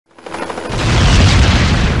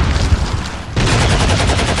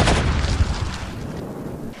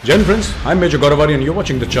Gen friends, I'm Major Gaurav and you're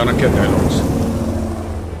watching the Chanakya Dialogues.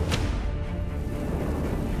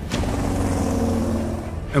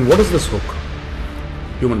 And what is this hook?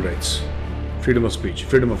 Human rights, freedom of speech,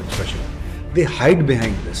 freedom of expression. They hide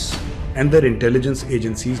behind this, and their intelligence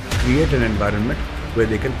agencies create an environment where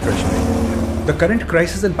they can pressure. The current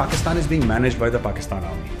crisis in Pakistan is being managed by the Pakistan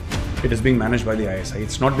army. It is being managed by the ISI.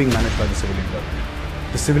 It's not being managed by the civilian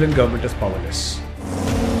government. The civilian government is powerless.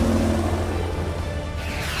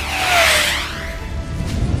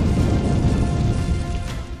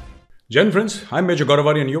 Gen friends, I'm Major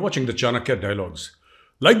Gaurav and you're watching the Chanakya Dialogues.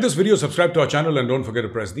 Like this video, subscribe to our channel and don't forget to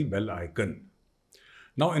press the bell icon.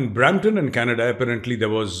 Now in Brampton in Canada, apparently there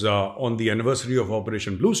was on the anniversary of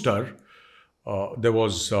Operation Blue Star, there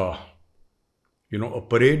was a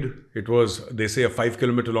parade. It was, they say, a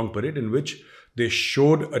 5-kilometer long parade in which they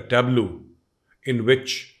showed a tableau in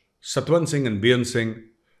which Satwant Singh and Beant Singh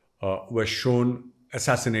were shown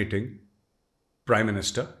assassinating Prime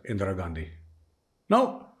Minister Indira Gandhi.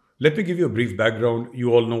 Now, let me give you a brief background.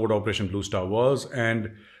 You all know what Operation Blue Star was,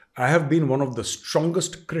 and I have been one of the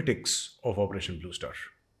strongest critics of Operation Blue Star.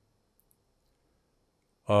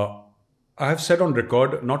 I have said on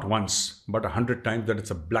record, not once, but 100 times, that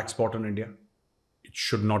it's a black spot in India. It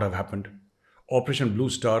should not have happened. Operation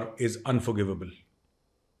Blue Star is unforgivable.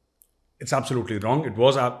 It's absolutely wrong. It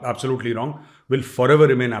was absolutely wrong. Will forever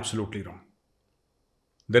remain absolutely wrong.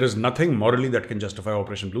 There is nothing morally that can justify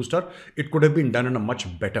Operation Blue Star. It could have been done in a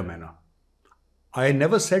much better manner. I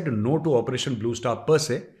never said no to Operation Blue Star per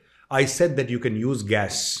se. I said that you can use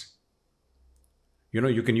gas.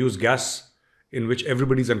 You can use gas in which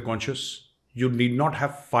everybody is unconscious. You need not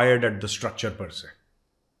have fired at the structure per se.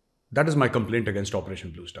 That is my complaint against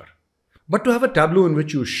Operation Blue Star. But to have a tableau in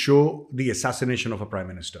which you show the assassination of a Prime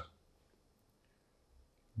Minister,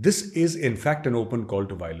 this is in fact an open call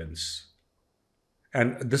to violence.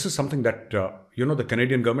 And this is something that, the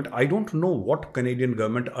Canadian government, I don't know what Canadian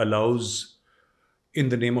government allows in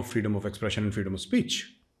the name of freedom of expression and freedom of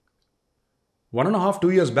speech. 1.5,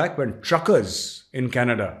 2 years back, when truckers in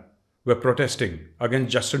Canada were protesting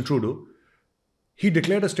against Justin Trudeau, he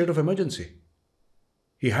declared a state of emergency.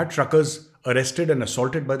 He had truckers arrested and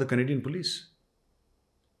assaulted by the Canadian police.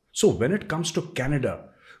 So when it comes to Canada,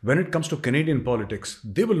 when it comes to Canadian politics,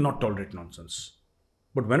 they will not tolerate nonsense.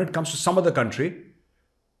 But when it comes to some other country,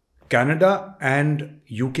 Canada and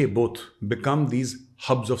UK both become these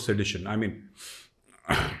hubs of sedition. I mean,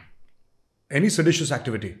 any seditious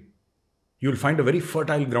activity, you'll find a very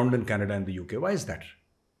fertile ground in Canada and the UK. Why is that?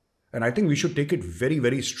 And I think we should take it very,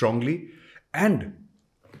 very strongly. And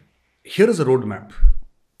here is a roadmap.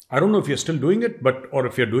 I don't know if you're still doing it, or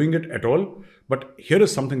if you're doing it at all, but here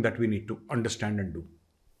is something that we need to understand and do.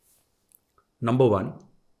 Number one,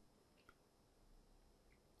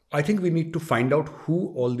 I think we need to find out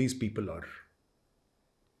who all these people are.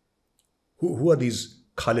 Who are these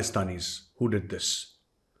Khalistanis who did this?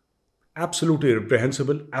 Absolutely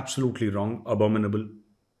reprehensible, absolutely wrong, abominable,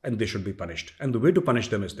 and they should be punished. And the way to punish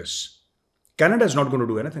them is this. Canada is not going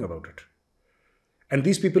to do anything about it. And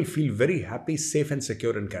these people feel very happy, safe and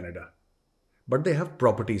secure in Canada. But they have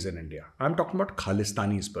properties in India. I'm talking about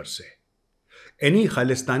Khalistanis per se. Any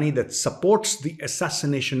Khalistani that supports the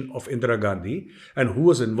assassination of Indira Gandhi and who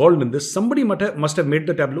was involved in this, somebody must have made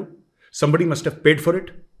the tableau. Somebody must have paid for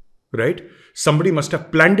it, right? Somebody must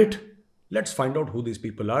have planned it. Let's find out who these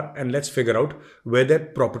people are and let's figure out where their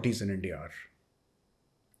properties in India are.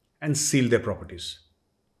 And seal their properties.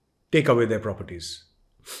 Take away their properties.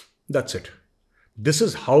 That's it. This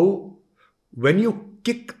is how, when you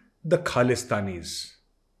kick the Khalistanis,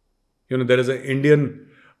 there is an Indian...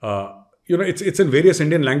 it's in various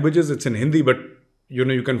Indian languages. It's in Hindi, but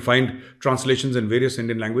you can find translations in various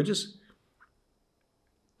Indian languages.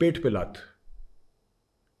 Pet pilat.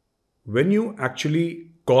 When you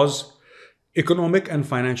actually cause economic and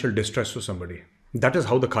financial distress to somebody, that is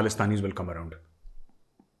how the Khalistanis will come around.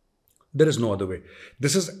 There is no other way.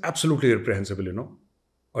 This is absolutely reprehensible,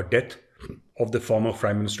 a death of the former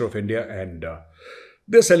Prime Minister of India, and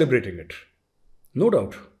they're celebrating it. No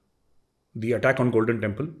doubt. The attack on Golden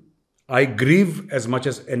Temple, I grieve as much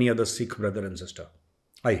as any other Sikh brother and sister.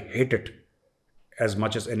 I hate it as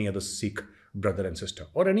much as any other Sikh brother and sister,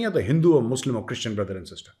 or any other Hindu or Muslim or Christian brother and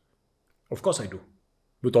sister. Of course I do.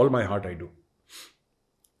 With all my heart I do.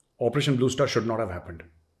 Operation Blue Star should not have happened.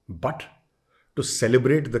 But to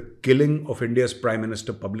celebrate the killing of India's Prime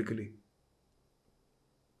Minister publicly,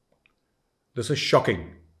 this is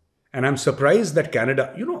shocking. And I'm surprised that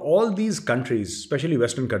Canada, all these countries, especially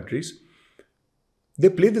Western countries, they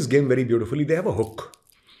play this game very beautifully. They have a hook.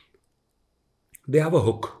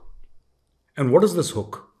 And what is this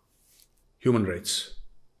hook? Human rights.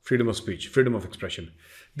 freedom of speech, freedom of expression.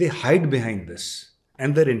 They hide behind this,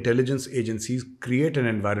 and their intelligence agencies create an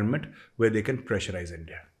environment where they can pressurize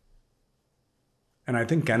India. And I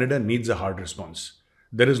think Canada needs a hard response.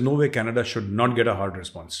 There is no way Canada should not get a hard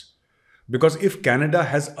response. Because if Canada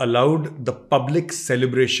has allowed the public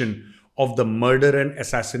celebration of the murder and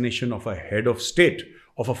assassination of a head of state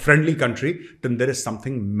of a friendly country, then there is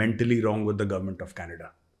something mentally wrong with the government of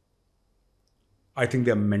Canada. I think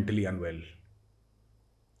they are mentally unwell.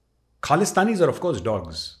 Khalistanis are, of course,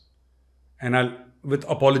 dogs. And with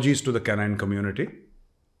apologies to the canine community,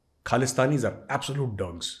 Khalistanis are absolute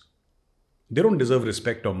dogs. They don't deserve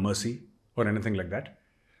respect or mercy or anything like that.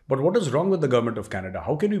 But what is wrong with the government of Canada?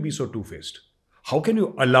 How can you be so two-faced? How can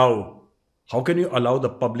you allow the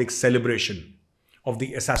public celebration of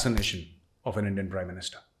the assassination of an Indian Prime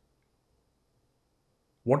Minister?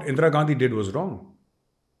 What Indira Gandhi did was wrong.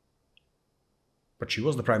 But she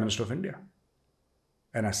was the Prime Minister of India.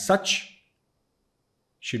 And as such,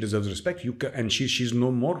 she deserves respect. And she's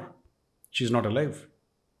no more. She's not alive.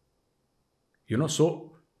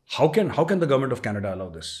 So how can the government of Canada allow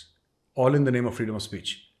this? All in the name of freedom of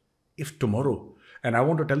speech. If tomorrow, and I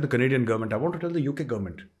want to tell the Canadian government, I want to tell the UK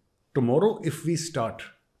government, tomorrow if we start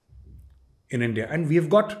in India, and we've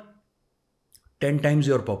got 10 times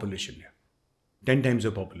your population here, 10 times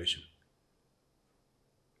your population.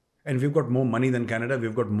 And we've got more money than Canada,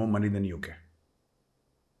 we've got more money than UK.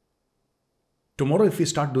 Tomorrow if we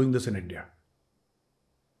start doing this in India,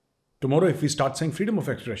 tomorrow if we start saying freedom of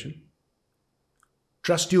expression,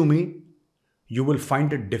 trust you me, you will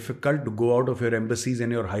find it difficult to go out of your embassies and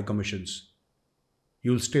your high commissions.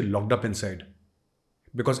 You will stay locked up inside.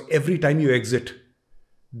 Because every time you exit,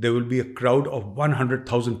 there will be a crowd of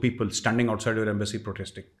 100,000 people standing outside your embassy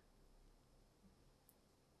protesting.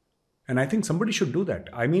 And I think somebody should do that.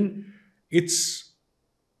 I mean, if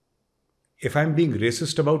I'm being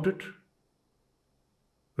racist about it,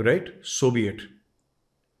 right, so be it.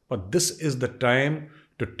 But this is the time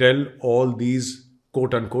to tell all these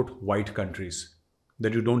quote-unquote white countries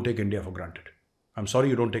that you don't take India for granted. I'm sorry,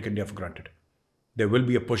 you don't take India for granted. There will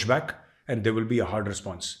be a pushback and there will be a hard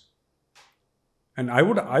response. And I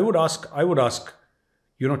would ask,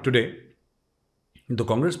 today, the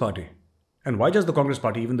Congress party, and why just the Congress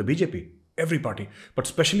party, even the BJP, every party, but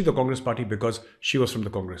especially the Congress party because she was from the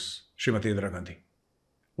Congress, Srimati Indira Gandhi.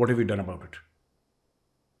 What have you done about it?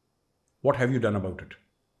 What have you done about it?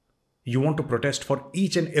 You want to protest for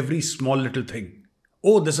each and every small little thing.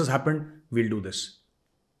 Oh, this has happened, we'll do this.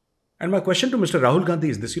 And my question to Mr. Rahul Gandhi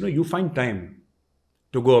is this, you find time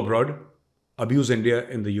to go abroad, abuse India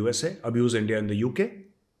in the USA, abuse India in the UK,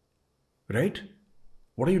 right?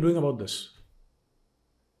 What are you doing about this?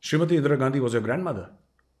 Srimati Indira Gandhi was your grandmother.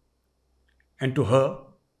 And to her,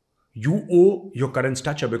 you owe your current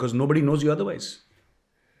stature because nobody knows you otherwise.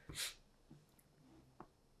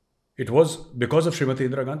 It was because of Srimati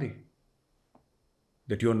Indira Gandhi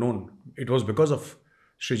that you're known. It was because of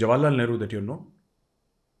Sri Jawaharlal Nehru that you're known.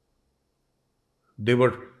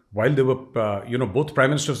 While they were, both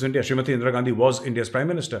Prime Ministers of India, Srimati Indira Gandhi was India's Prime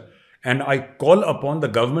Minister. And I call upon the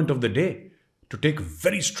government of the day to take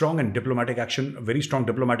very strong diplomatic action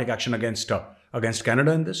against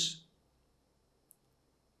Canada in this.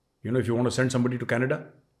 If you want to send somebody to Canada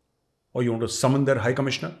or you want to summon their High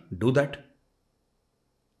Commissioner, do that.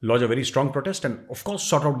 Lodge a very strong protest and of course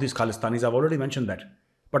sort out these Khalistanis. I've already mentioned that.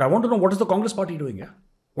 But I want to know, what is the Congress party doing here?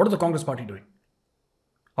 What is the Congress party doing?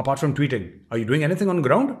 Apart from tweeting, are you doing anything on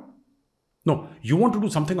ground? No, you want to do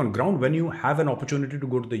something on ground when you have an opportunity to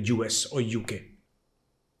go to the US or UK.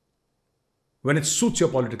 When it suits your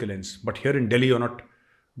political ends. But here in Delhi, you're not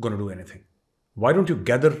going to do anything. Why don't you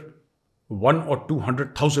gather 100,000 or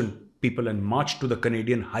 200,000 people and march to the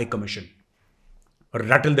Canadian High Commission?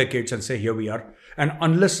 Rattle their gates and say, here we are. And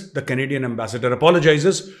unless the Canadian ambassador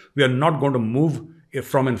apologizes, we are not going to move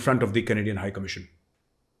from in front of the Canadian High Commission.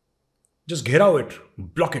 Just gherao it,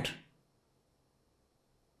 block it.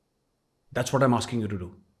 That's what I'm asking you to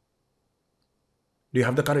do. Do you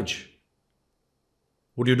have the courage?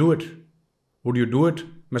 Would you do it? Would you do it,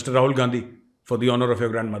 Mr. Rahul Gandhi, for the honor of your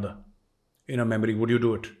grandmother? In a memory, would you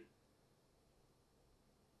do it?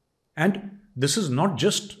 And this is not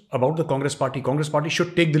just about the Congress party. Congress party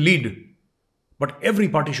should take the lead. But every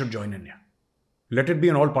party should join in here. Let it be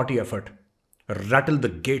an all-party effort. Rattle the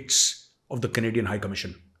gates of the Canadian High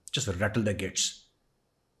Commission. Just rattle their gates.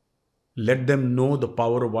 Let them know the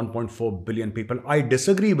power of 1.4 billion people. I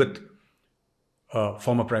disagree with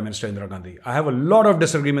former Prime Minister Indira Gandhi. I have a lot of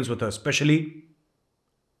disagreements with her, especially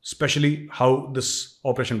how this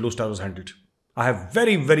Operation Blue Star was handled. I have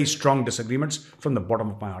very, very strong disagreements from the bottom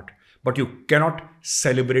of my heart. But you cannot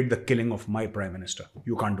celebrate the killing of my Prime Minister.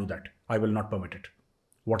 You can't do that. I will not permit it,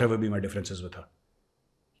 whatever be my differences with her.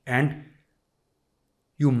 And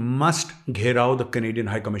you must gherao the Canadian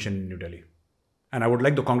High Commission in New Delhi. And I would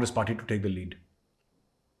like the Congress Party to take the lead.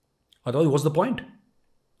 Otherwise, what's the point?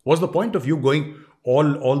 What's the point of you going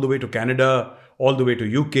all the way to Canada, all the way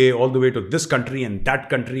to UK, all the way to this country and that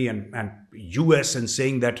country and US and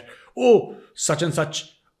saying that, oh, such and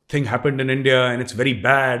such thing happened in India and it's very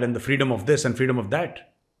bad and the freedom of this and freedom of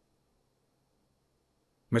that?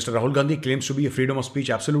 Mr. Rahul Gandhi claims to be a freedom of speech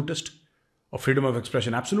absolutist, a freedom of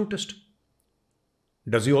expression absolutist.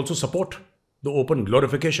 Does he also support the open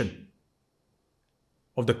glorification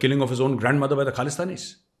of the killing of his own grandmother by the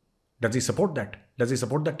Khalistanis? Does he support that? Does he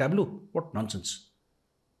support that tableau? What nonsense.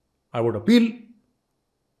 I would appeal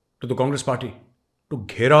to the Congress Party to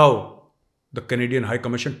gherao the Canadian High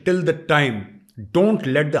Commission till the time. Don't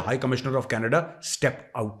let the High Commissioner of Canada step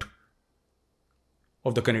out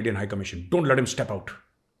of the Canadian High Commission. Don't let him step out.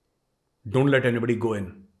 Don't let anybody go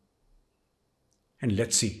in. And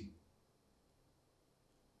let's see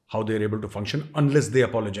how they are able to function unless they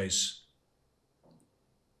apologize.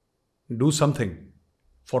 Do something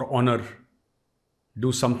for honor.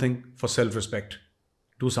 Do something for self-respect.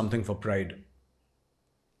 Do something for pride.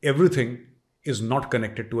 Everything is not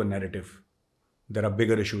connected to a narrative. There are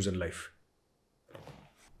bigger issues in life.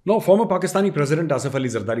 Now, former Pakistani President Asif Ali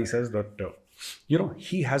Zardari says that,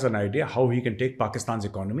 he has an idea how he can take Pakistan's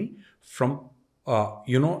economy from, a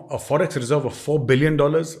forex reserve of $4 billion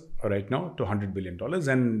right now to $100 billion.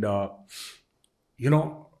 And,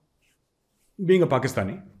 being a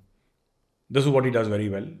Pakistani, this is what he does very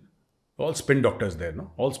well. All spin doctors there,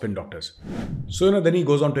 no? All spin doctors. So, then he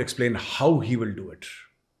goes on to explain how he will do it.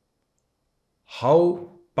 How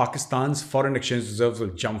Pakistan's foreign exchange reserves will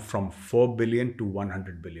jump from 4 billion to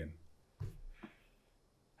 100 billion.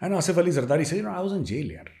 And Asif Ali Zardari said, I was in jail,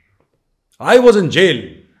 yaar. I was in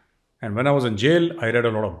jail. And when I was in jail, I read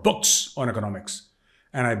a lot of books on economics.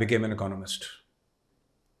 And I became an economist.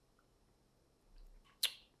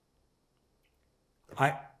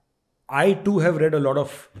 I too have read a lot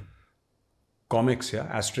of comics, yeah,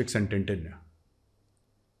 Asterix and Tintin. Yeah.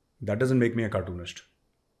 That doesn't make me a cartoonist.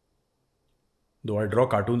 Though I draw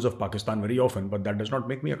cartoons of Pakistan very often, but that does not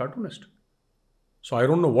make me a cartoonist. So I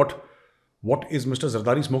don't know what is Mr.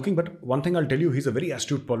 Zardari smoking, but one thing I'll tell you, he's a very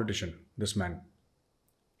astute politician, this man.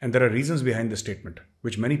 And there are reasons behind this statement,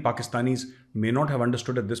 which many Pakistanis may not have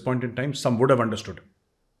understood at this point in time. Some would have understood.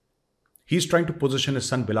 He's trying to position his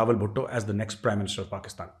son Bilawal Bhutto as the next Prime Minister of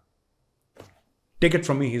Pakistan. Take it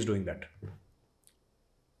from me, he's doing that.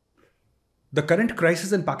 The current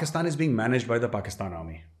crisis in Pakistan is being managed by the Pakistan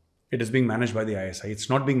Army. It is being managed by the ISI. It's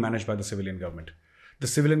not being managed by the civilian government. The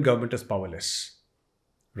civilian government is powerless,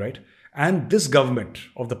 right? And this government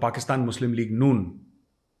of the Pakistan Muslim League Noon,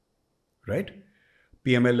 right?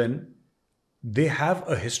 PMLN, they have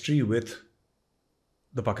a history with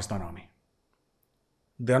the Pakistan Army.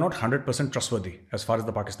 They are not 100% trustworthy as far as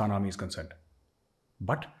the Pakistan Army is concerned.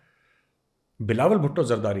 But Bilawal Bhutto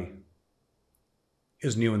Zardari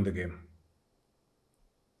is new in the game.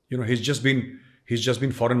 He's just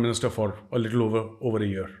been foreign minister for a little over a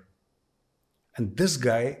year. And this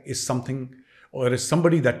guy is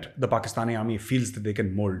somebody that the Pakistani army feels that they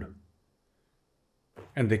can mold.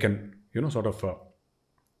 And they can,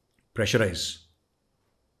 pressurize.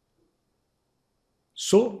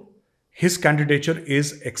 So, his candidature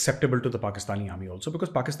is acceptable to the Pakistani army also, because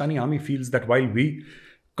Pakistani army feels that while we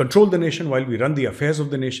control the nation, while we run the affairs of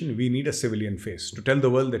the nation, we need a civilian face to tell the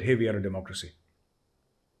world that, hey, we are a democracy.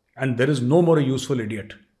 And there is no more a useful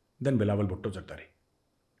idiot than Bilawal Bhutto Zardari.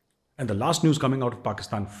 And the last news coming out of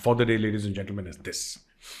Pakistan for the day, ladies and gentlemen, is this.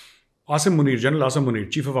 General Asim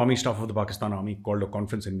Munir, Chief of Army Staff of the Pakistan Army, called a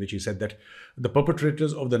conference in which he said that the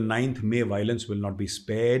perpetrators of the 9th May violence will not be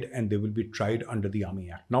spared and they will be tried under the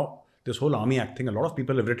Army Act. Now, this whole Army Act thing, a lot of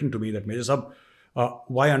people have written to me that, Major Sahab,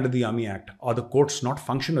 why under the Army Act? Are the courts not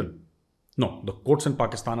functional? No, the courts in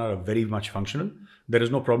Pakistan are very much functional. There is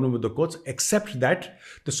no problem with the courts, except that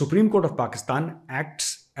the Supreme Court of Pakistan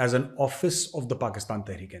acts as an office of the Pakistan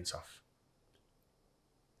Tehreek-e-Insaf.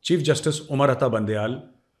 Chief Justice Umar Atta Bandial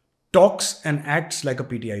talks and acts like a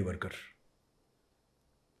PTI worker.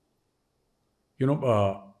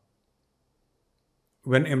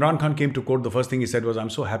 When Imran Khan came to court, the first thing he said was, I'm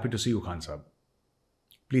so happy to see you, Khan Sahab.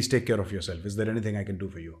 Please take care of yourself. Is there anything I can do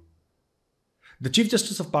for you? The Chief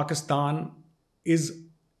Justice of Pakistan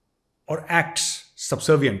acts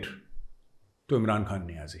subservient to Imran Khan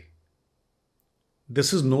Niazi.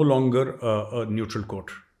 This is no longer a neutral court.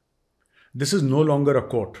 This is no longer a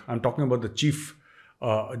court. I'm talking about the Chief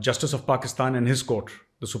Justice of Pakistan and his court,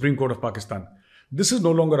 the Supreme Court of Pakistan. This is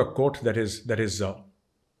no longer a court that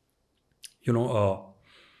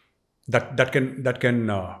can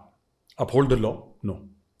uphold the law. No,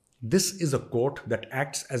 this is a court that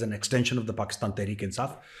acts as an extension of the Pakistan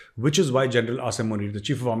Tehreek-e-Insaf, which is why General Asim Munir, the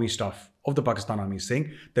Chief of Army Staff of the Pakistan Army, is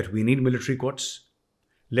saying that we need military courts.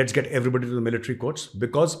 Let's get everybody to the military courts,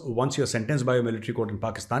 because once you're sentenced by a military court in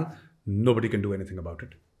Pakistan, nobody can do anything about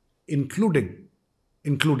it, including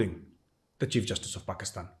the Chief Justice of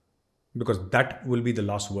Pakistan, because that will be the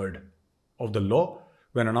last word of the law.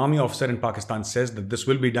 When an army officer in Pakistan says that this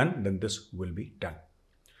will be done, then this will be done.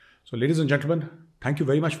 So ladies and gentlemen, thank you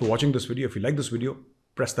very much for watching this video. If you like this video,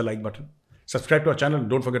 press the like button. Subscribe to our channel and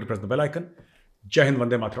don't forget to press the bell icon. Jai Hind,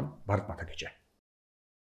 Vande Mataram, Bharat Mata ki Jai.